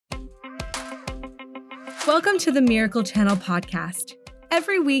Welcome to the Miracle Channel podcast.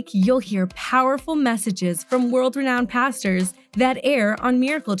 Every week, you'll hear powerful messages from world-renowned pastors that air on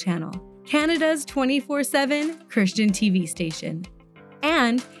Miracle Channel, Canada's 24/7 Christian TV station.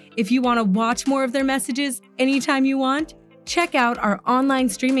 And if you want to watch more of their messages anytime you want, check out our online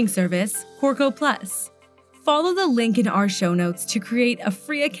streaming service, Corco Plus. Follow the link in our show notes to create a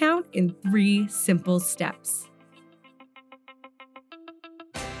free account in 3 simple steps.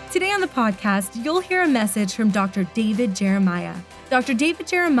 Today on the podcast, you'll hear a message from Dr. David Jeremiah. Dr. David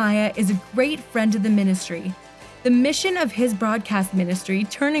Jeremiah is a great friend of the ministry. The mission of his broadcast ministry,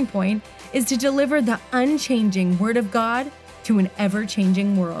 Turning Point, is to deliver the unchanging Word of God to an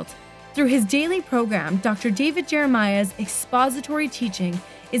ever-changing world. Through his daily program, Dr. David Jeremiah's expository teaching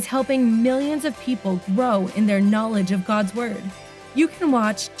is helping millions of people grow in their knowledge of God's Word. You can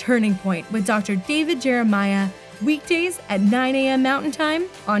watch Turning Point with Dr. David Jeremiah weekdays at 9 a.m. Mountain Time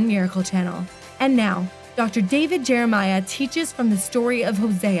on Miracle Channel. And now, Dr. David Jeremiah teaches from the story of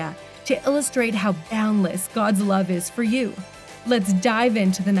Hosea to illustrate how boundless God's love is for you. Let's dive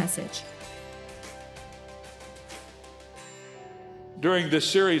into the message. During this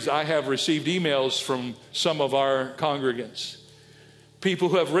series, I have received emails from some of our congregants. People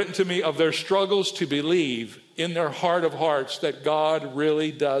who have written to me of their struggles to believe in their heart of hearts that God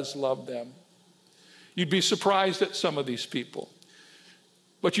really does love them. You'd be surprised at some of these people.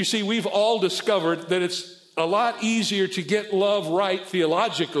 But you see, we've all discovered that it's a lot easier to get love right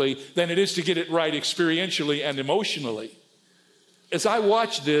theologically than it is to get it right experientially and emotionally. As I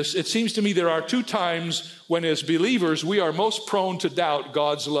watch this, it seems to me there are 2 times when as believers we are most prone to doubt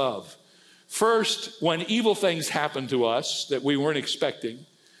God's love. First, when evil things happen to us that we weren't expecting.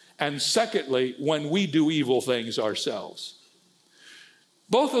 And secondly, when we do evil things ourselves.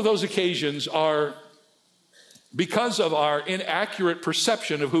 Both of those occasions are because of our inaccurate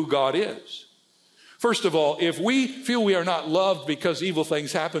perception of who God is. First of all, if we feel we are not loved because evil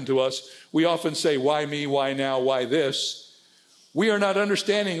things happen to us, we often say, why me, why now, why this? We are not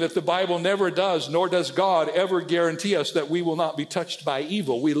understanding that the Bible never does, nor does God ever guarantee us that we will not be touched by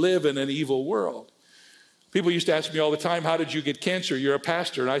evil. We live in an evil world. People used to ask me all the time, how did you get cancer? You're a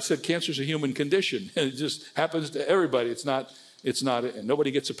pastor. And I said, cancer is a human condition. It just happens to everybody. It's not,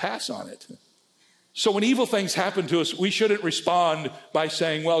 nobody gets a pass on it. So when evil things happen to us, we shouldn't respond by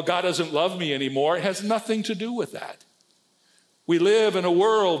saying, well, God doesn't love me anymore. It has nothing to do with that. We live in a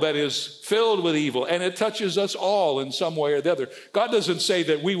world that is filled with evil, and it touches us all in some way or the other. God doesn't say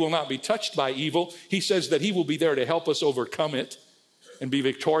that we will not be touched by evil. He says that he will be there to help us overcome it and be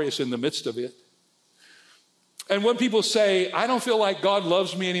victorious in the midst of it. And when people say, I don't feel like God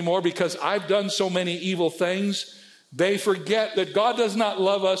loves me anymore because I've done so many evil things, they forget that God does not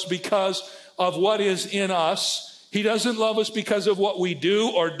love us because of what is in us. He doesn't love us because of what we do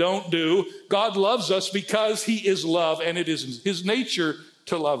or don't do. God loves us because he is love, and it is his nature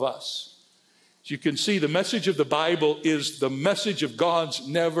to love us. As you can see, the message of the Bible is the message of God's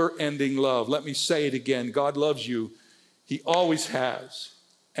never-ending love. Let me say it again. God loves you. He always has,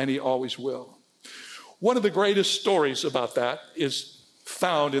 and he always will. One of the greatest stories about that is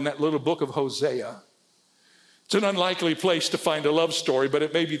found in that little book of Hosea. It's an unlikely place to find a love story, but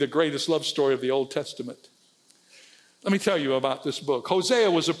it may be the greatest love story of the Old Testament. Let me tell you about this book.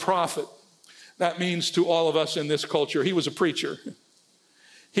 Hosea was a prophet. That means to all of us in this culture, he was a preacher.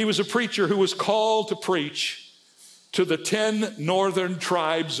 He was a preacher who was called to preach to the 10 northern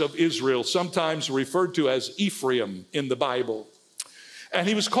tribes of Israel, sometimes referred to as Ephraim in the Bible. And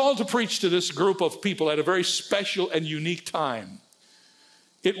he was called to preach to this group of people at a very special and unique time.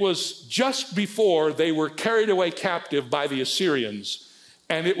 It was just before they were carried away captive by the Assyrians.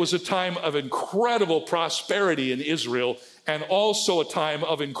 And it was a time of incredible prosperity in Israel and also a time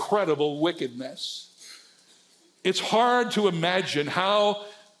of incredible wickedness. It's hard to imagine how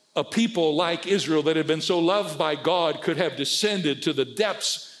a people like Israel that had been so loved by God could have descended to the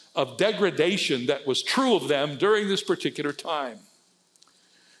depths of degradation that was true of them during this particular time.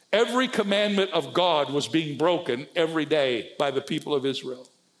 Every commandment of God was being broken every day by the people of Israel.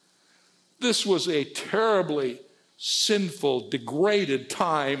 This was a terribly sinful, degraded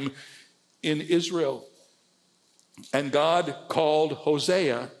time in Israel. And God called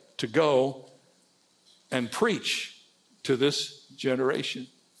Hosea to go and preach to this generation.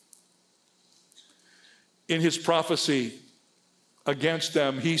 In his prophecy against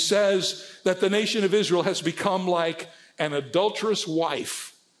them, he says that the nation of Israel has become like an adulterous wife.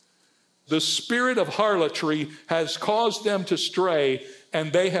 The spirit of harlotry has caused them to stray,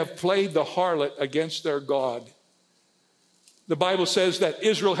 and they have played the harlot against their God. The Bible says that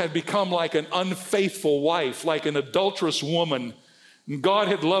Israel had become like an unfaithful wife, like an adulterous woman And God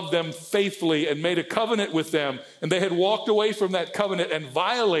had loved them faithfully and made a covenant with them, and they had walked away from that covenant and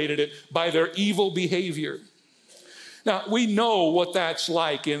violated it by their evil behavior. Now, we know what that's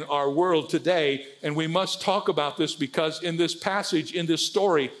like in our world today, and we must talk about this because in this passage, in this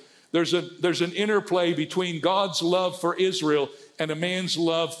story, there's an interplay between God's love for Israel and a man's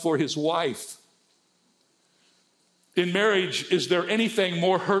love for his wife. In marriage, is there anything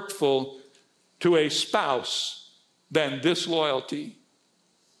more hurtful to a spouse than disloyalty?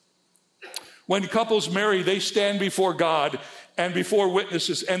 When couples marry, they stand before God and before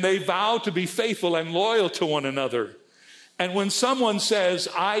witnesses, and they vow to be faithful and loyal to one another. And when someone says,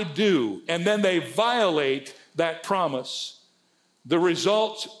 I do, and then they violate that promise, the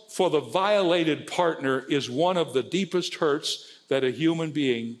result for the violated partner is one of the deepest hurts that a human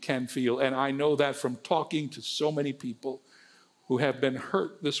being can feel. And I know that from talking to so many people who have been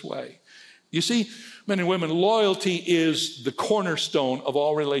hurt this way. You see, men and women, loyalty is the cornerstone of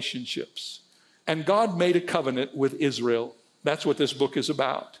all relationships. And God made a covenant with Israel. That's what this book is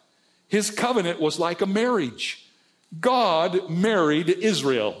about. His covenant was like a marriage. God married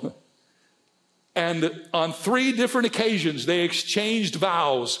Israel. And on 3 different occasions, they exchanged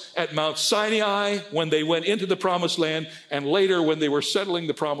vows at Mount Sinai when they went into the promised land, and later when they were settling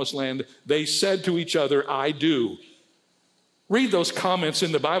the promised land, they said to each other, I do. Read those comments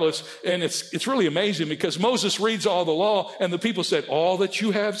in the Bible, it's really amazing because Moses reads all the law, and the people said, all that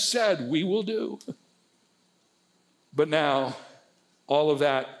you have said, we will do. But now, all of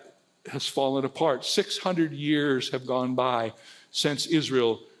that has fallen apart. 600 years have gone by since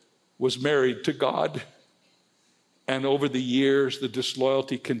Israel was married to God. And over the years, the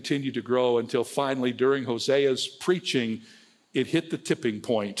disloyalty continued to grow until finally, during Hosea's preaching, it hit the tipping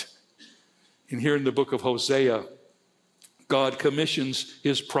point. And here in the book of Hosea, God commissions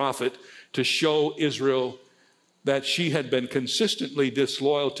his prophet to show Israel that she had been consistently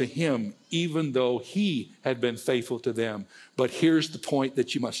disloyal to him, even though he had been faithful to them. But here's the point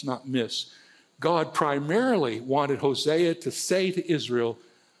that you must not miss. God primarily wanted Hosea to say to Israel,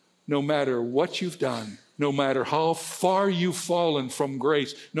 no matter what you've done, no matter how far you've fallen from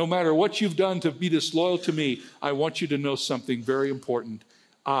grace, no matter what you've done to be disloyal to me, I want you to know something very important.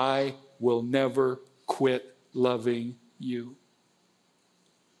 I will never quit loving you.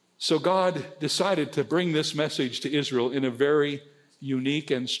 So God decided to bring this message to Israel in a very unique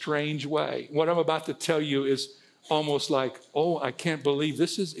and strange way. What I'm about to tell you is almost like, oh, I can't believe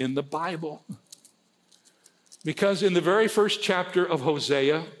this is in the Bible. Because in the very first chapter of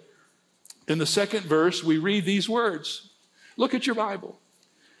Hosea, in the 2nd verse, we read these words. Look at your Bible.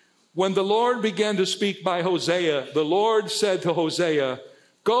 When the Lord began to speak by Hosea, the Lord said to Hosea,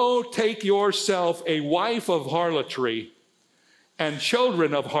 go take yourself a wife of harlotry and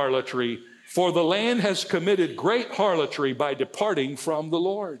children of harlotry, for the land has committed great harlotry by departing from the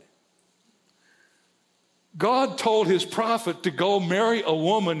Lord. God told his prophet to go marry a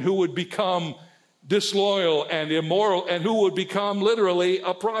woman who would become disloyal and immoral and who would become literally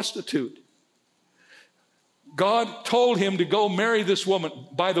a prostitute. God told him to go marry this woman.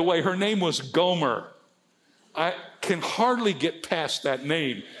 By the way, her name was Gomer. I can hardly get past that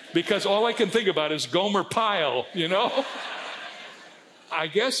name because all I can think about is Gomer Pyle, you know? I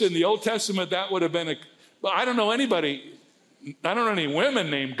guess in the Old Testament that would have been but I don't know anybody, I don't know any women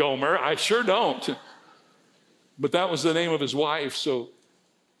named Gomer. I sure don't. But that was the name of his wife. So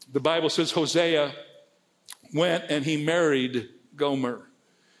the Bible says Hosea went and he married Gomer.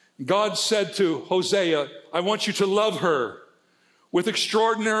 God said to Hosea, I want you to love her. With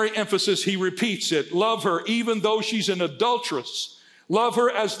extraordinary emphasis, he repeats it. Love her, even though she's an adulteress. Love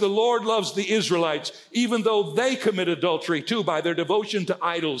her as the Lord loves the Israelites, even though they commit adultery too by their devotion to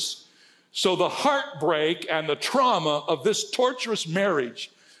idols. So the heartbreak and the trauma of this torturous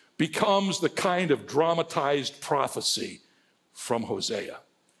marriage becomes the kind of dramatized prophecy from Hosea.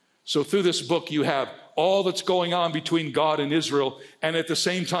 So through this book, you have all that's going on between God and Israel, and at the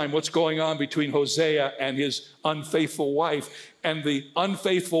same time, what's going on between Hosea and his unfaithful wife. And the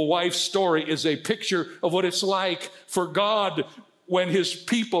unfaithful wife's story is a picture of what it's like for God when his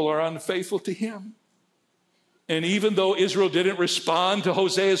people are unfaithful to him. And even though Israel didn't respond to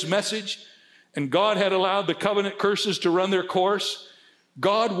Hosea's message, and God had allowed the covenant curses to run their course,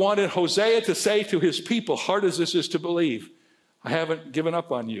 God wanted Hosea to say to his people, hard as this is to believe, I haven't given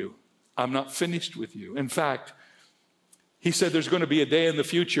up on you. I'm not finished with you. In fact, he said there's going to be a day in the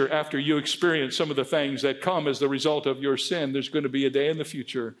future after you experience some of the things that come as the result of your sin. There's going to be a day in the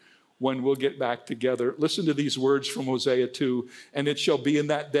future when we'll get back together. Listen to these words from Hosea 2. And it shall be in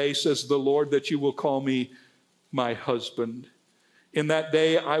that day, says the Lord, that you will call me my husband. In that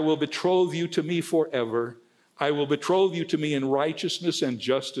day I will betroth you to me forever. I will betroth you to me in righteousness and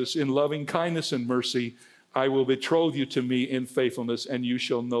justice, in loving kindness and mercy. I will betroth you to me in faithfulness, and you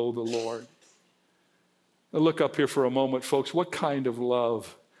shall know the Lord. Now look up here for a moment, folks. What kind of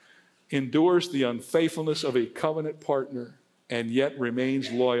love endures the unfaithfulness of a covenant partner and yet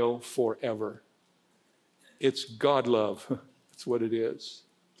remains loyal forever? It's God love. That's what it is.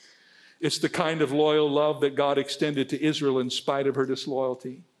 It's the kind of loyal love that God extended to Israel in spite of her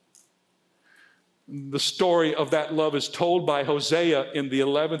disloyalty. The story of that love is told by Hosea in the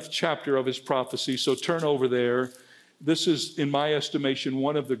 11th chapter of his prophecy. So turn over there. This is, in my estimation,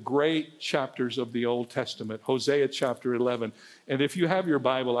 one of the great chapters of the Old Testament, Hosea chapter 11. And if you have your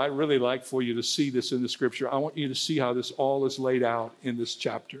Bible, I'd really like for you to see this in the scripture. I want you to see how this all is laid out in this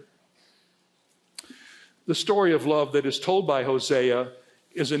chapter. The story of love that is told by Hosea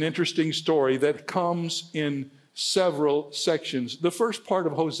is an interesting story that comes in several sections. The first part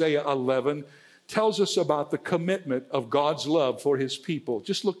of Hosea 11 tells us about the commitment of God's love for his people.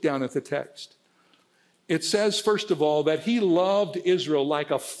 Just look down at the text. It says, first of all, that he loved Israel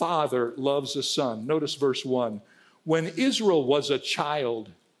like a father loves a son. Notice verse 1. When Israel was a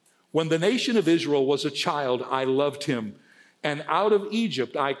child, when the nation of Israel was a child, I loved him. And out of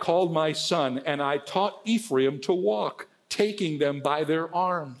Egypt I called my son, and I taught Ephraim to walk, taking them by their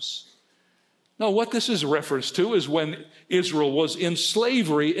arms. Now, what this is a reference to is when Israel was in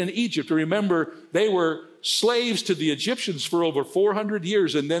slavery in Egypt. Remember, they were slaves to the Egyptians for over 400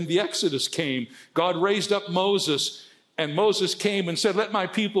 years, and then the Exodus came. God raised up Moses, and Moses came and said, let my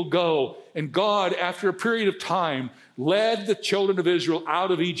people go. And God, after a period of time, led the children of Israel out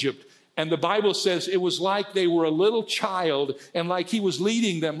of Egypt. And the Bible says it was like they were a little child, and like he was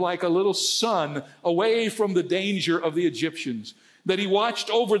leading them like a little son away from the danger of the Egyptians. That he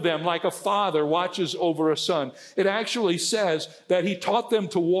watched over them like a father watches over a son. It actually says that he taught them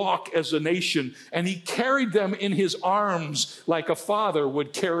to walk as a nation, and he carried them in his arms like a father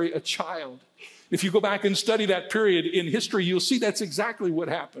would carry a child. If you go back and study that period in history, you'll see that's exactly what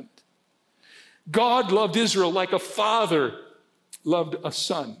happened. God loved Israel like a father loved a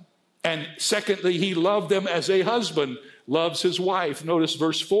son. And secondly, he loved them as a husband loves his wife. Notice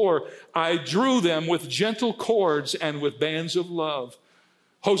verse 4, I drew them with gentle cords and with bands of love.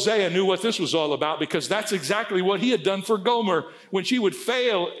 Hosea knew what this was all about, because that's exactly what he had done for Gomer. When she would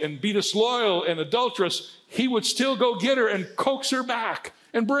fail and be disloyal and adulterous, he would still go get her and coax her back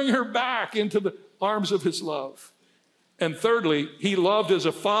and bring her back into the arms of his love. And thirdly, he loved as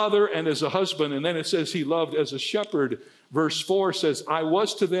a father and as a husband. And then it says he loved as a shepherd. Verse 4 says, I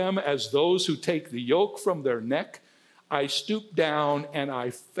was to them as those who take the yoke from their neck. I stooped down and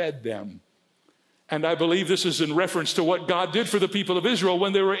I fed them. And I believe this is in reference to what God did for the people of Israel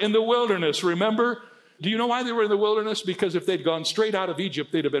when they were in the wilderness. Remember? Do you know why they were in the wilderness? Because if they'd gone straight out of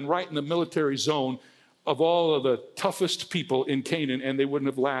Egypt, they'd have been right in the military zone of all of the toughest people in Canaan, and they wouldn't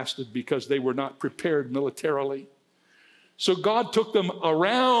have lasted because they were not prepared militarily. So God took them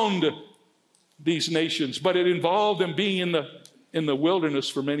around these nations, but it involved them being in the wilderness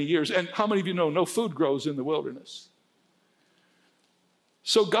for many years. And how many of you know no food grows in the wilderness?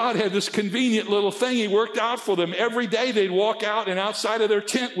 So God had this convenient little thing he worked out for them. Every day they'd walk out, and outside of their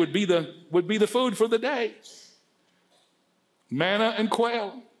tent would be the food for the day. Manna and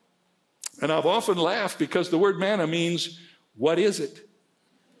quail. And I've often laughed because the word manna means, what is it?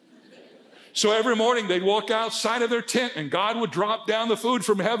 So every morning they'd walk outside of their tent, and God would drop down the food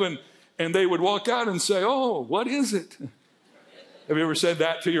from heaven, and they would walk out and say, oh, what is it? Have you ever said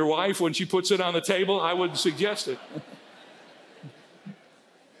that to your wife when she puts it on the table? I wouldn't suggest it.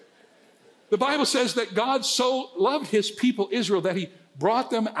 The Bible says that God so loved his people, Israel, that he brought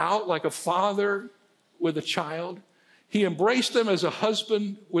them out like a father with a child. He embraced them as a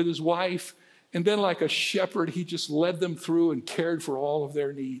husband with his wife. And then like a shepherd, he just led them through and cared for all of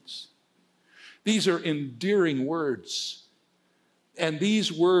their needs. These are endearing words. And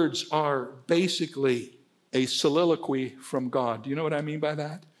these words are basically a soliloquy from God. Do you know what I mean by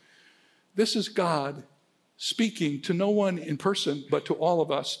that? This is God speaking to no one in person, but to all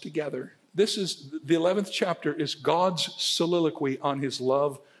of us together. This is the 11th chapter is God's soliloquy on his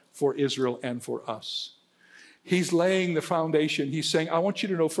love for Israel and for us. He's laying the foundation. He's saying, I want you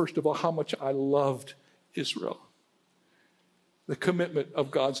to know, first of all, how much I loved Israel. The commitment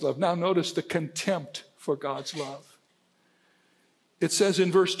of God's love. Now notice the contempt for God's love. It says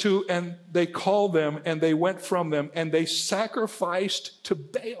in verse 2, and they called them and they went from them and they sacrificed to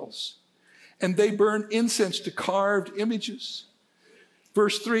Baals and they burned incense to carved images.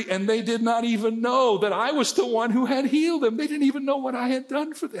 Verse 3, and they did not even know that I was the one who had healed them. They didn't even know what I had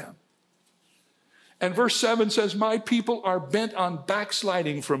done for them. And verse 7 says, my people are bent on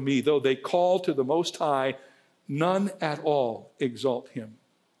backsliding from me, though they call to the Most High, none at all exalt him.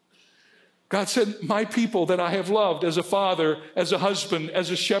 God said, my people that I have loved as a father, as a husband, as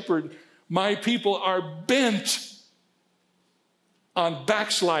a shepherd, my people are bent on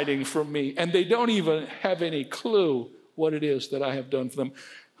backsliding from me, and they don't even have any clue what it is that I have done for them.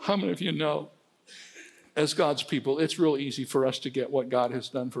 How many of you know, as God's people, it's real easy for us to get what God has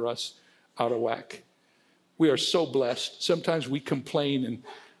done for us out of whack. We are so blessed. Sometimes we complain, and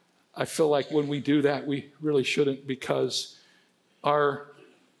I feel like when we do that, we really shouldn't, because our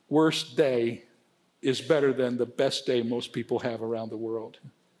worst day is better than the best day most people have around the world.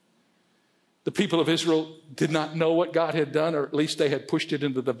 The people of Israel did not know what God had done, or at least they had pushed it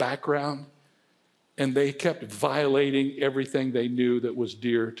into the background, and they kept violating everything they knew that was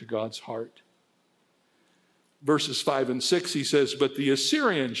dear to God's heart. Verses 5 and 6, he says, but the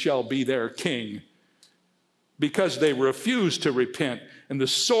Assyrian shall be their king, because they refuse to repent, and the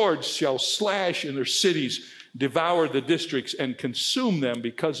sword shall slash in their cities, devour the districts, and consume them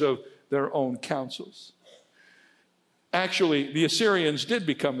because of their own counsels. Actually, the Assyrians did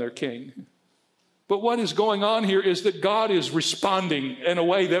become their king. But what is going on here is that God is responding in a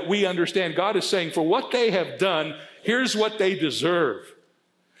way that we understand. God is saying, for what they have done, here's what they deserve.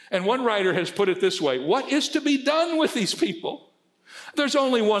 And one writer has put it this way: what is to be done with these people? There's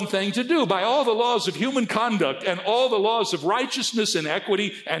only one thing to do. By all the laws of human conduct and all the laws of righteousness and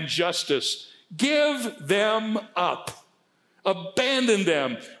equity and justice, give them up. Abandon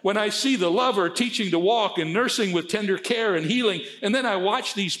them. When I see the lover teaching to walk and nursing with tender care and healing, and then I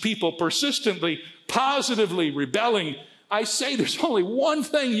watch these people persistently, positively rebelling, I say there's only one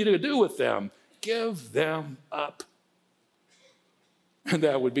thing you to do with them: give them up. And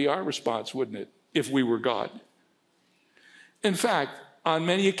that would be our response, wouldn't it, if we were God? In fact, on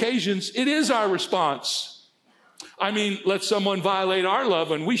many occasions, it is our response. I mean, let someone violate our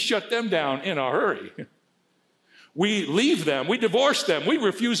love and we shut them down in a hurry. We leave them, we divorce them, we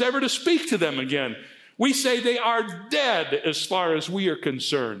refuse ever to speak to them again. We say they are dead as far as we are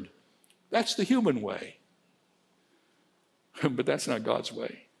concerned. That's the human way. But that's not God's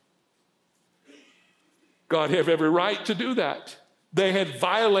way. God had every right to do that. They had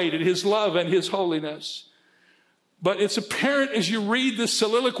violated his love and his holiness. But it's apparent as you read this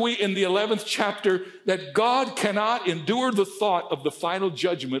soliloquy in the 11th chapter that God cannot endure the thought of the final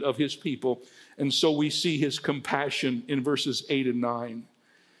judgment of his people. And so we see his compassion in verses 8 and 9.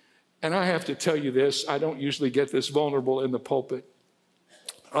 And I have to tell you this, I don't usually get this vulnerable in the pulpit.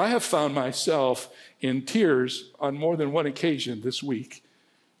 I have found myself in tears on more than one occasion this week,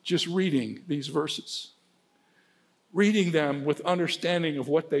 just reading these verses. Reading them with understanding of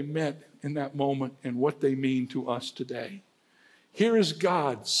what they meant in that moment and what they mean to us today. Here is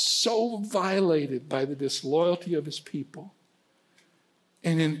God so violated by the disloyalty of his people,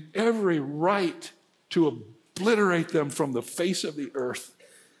 and in every right to obliterate them from the face of the earth.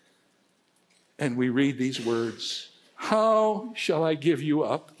 And we read these words: how shall I give you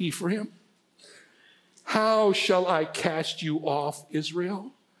up, Ephraim? How shall I cast you off,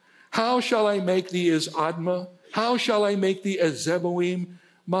 Israel? How shall I make thee as Admah? How shall I make thee as Zeboim?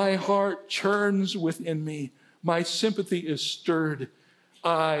 My heart churns within me. My sympathy is stirred.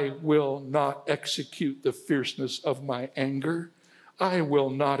 I will not execute the fierceness of my anger. I will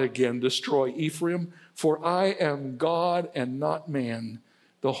not again destroy Ephraim, for I am God and not man,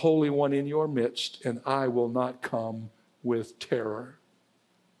 the Holy One in your midst, and I will not come with terror.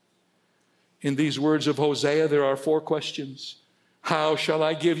 In these words of Hosea, there are 4 questions. How shall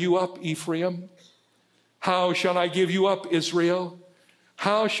I give you up, Ephraim? How shall I give you up, Israel?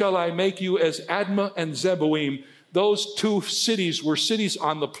 How shall I make you as Admah and Zeboim? Those 2 cities were cities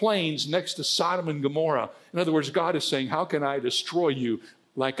on the plains next to Sodom and Gomorrah. In other words, God is saying, how can I destroy you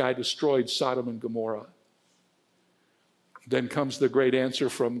like I destroyed Sodom and Gomorrah? Then comes the great answer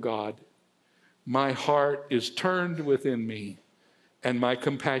from God. My heart is turned within me, and my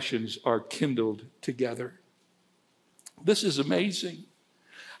compassions are kindled together. This is amazing.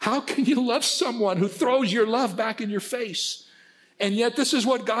 How can you love someone who throws your love back in your face? And yet this is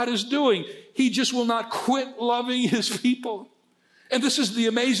what God is doing. He just will not quit loving his people. And this is the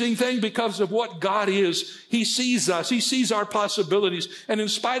amazing thing because of what God is. He sees us. He sees our possibilities. And in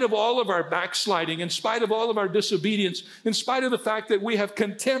spite of all of our backsliding, in spite of all of our disobedience, in spite of the fact that we have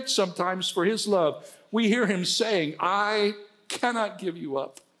contempt sometimes for his love, we hear him saying, I cannot give you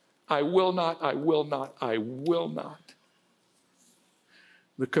up. I will not, I will not, I will not.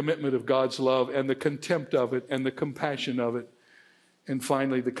 The commitment of God's love and the contempt of it and the compassion of it. And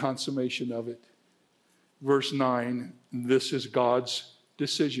finally, the consummation of it. Verse 9, this is God's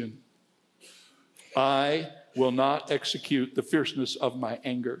decision. I will not execute the fierceness of my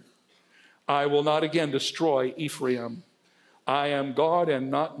anger. I will not again destroy Ephraim. I am God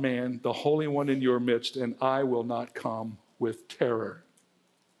and not man, the Holy One in your midst, and I will not come with terror.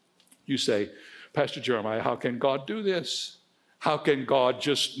 You say, Pastor Jeremiah, how can God do this? How can God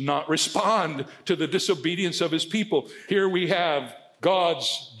just not respond to the disobedience of his people? Here we have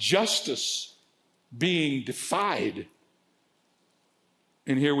God's justice being defied.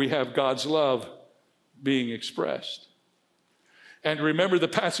 And here we have God's love being expressed. And remember the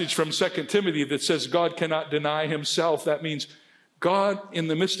passage from 2 Timothy that says God cannot deny himself. That means God, in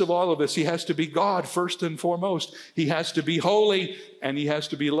the midst of all of this, he has to be God first and foremost. He has to be holy and he has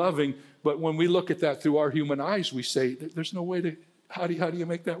to be loving. But when we look at that through our human eyes, we say, there's no way to, how do you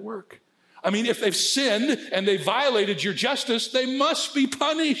make that work? I mean, if they've sinned and they violated your justice, they must be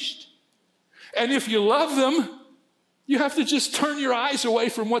punished. And if you love them, you have to just turn your eyes away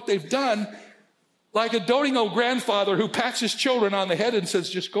from what they've done, like a doting old grandfather who pats his children on the head and says,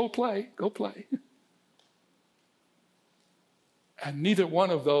 just go play, go play. And neither one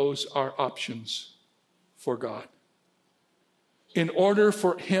of those are options for God. In order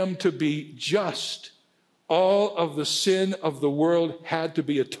for him to be just, all of the sin of the world had to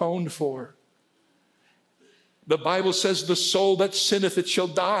be atoned for. The Bible says the soul that sinneth, it shall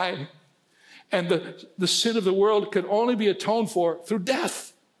die. And the sin of the world can only be atoned for through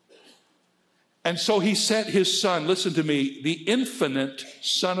death. And so he sent his son, listen to me, the infinite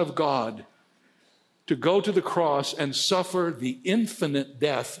Son of God, to go to the cross and suffer the infinite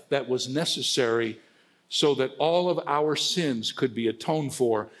death that was necessary so that all of our sins could be atoned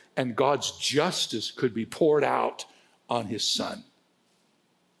for and God's justice could be poured out on his son.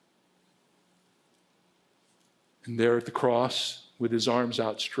 And there at the cross, with his arms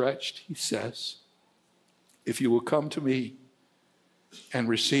outstretched, he says, if you will come to me and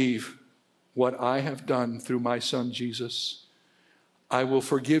receive what I have done through my son Jesus, I will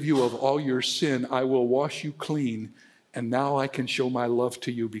forgive you of all your sin. I will wash you clean. And now I can show my love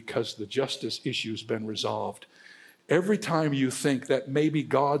to you because the justice issue's been resolved. Every time you think that maybe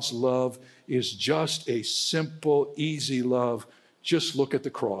God's love is just a simple, easy love, just look at the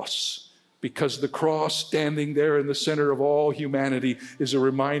cross. Because the cross standing there in the center of all humanity is a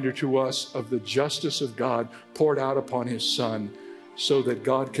reminder to us of the justice of God poured out upon his son so that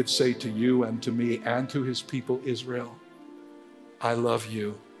God could say to you and to me and to his people Israel, I love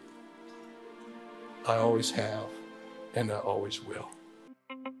you. I always have. And I always will.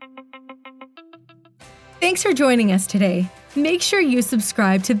 Thanks for joining us today. Make sure you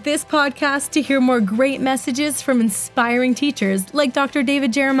subscribe to this podcast to hear more great messages from inspiring teachers like Dr.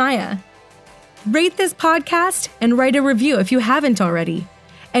 David Jeremiah. Rate this podcast and write a review if you haven't already.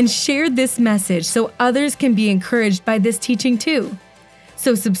 And share this message so others can be encouraged by this teaching too.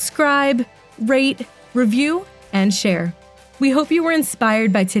 So subscribe, rate, review, and share. We hope you were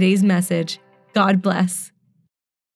inspired by today's message. God bless.